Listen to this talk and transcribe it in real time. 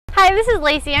Hi, this is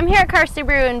Lacey. I'm here at Car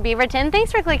Subaru in Beaverton.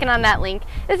 Thanks for clicking on that link.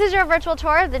 This is your virtual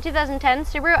tour of the 2010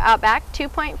 Subaru Outback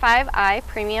 2.5i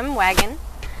Premium Wagon.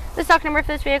 The stock number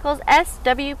for this vehicle is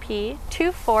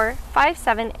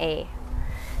SWP2457A.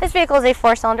 This vehicle is a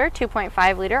 4-cylinder,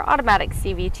 2.5-liter automatic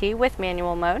CVT with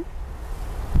manual mode.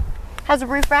 Has a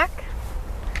roof rack,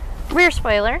 rear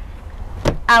spoiler,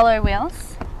 alloy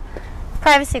wheels,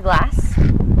 privacy glass,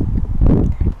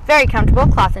 very comfortable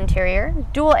cloth interior,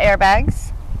 dual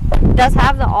airbags, does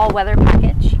have the all-weather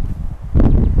package,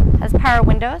 has power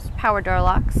windows, power door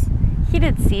locks,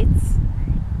 heated seats,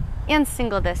 and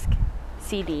single disc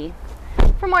CD.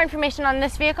 For more information on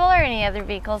this vehicle or any other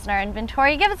vehicles in our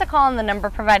inventory, give us a call on the number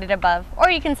provided above, or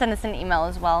you can send us an email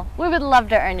as well. We would love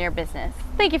to earn your business.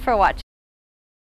 Thank you for watching.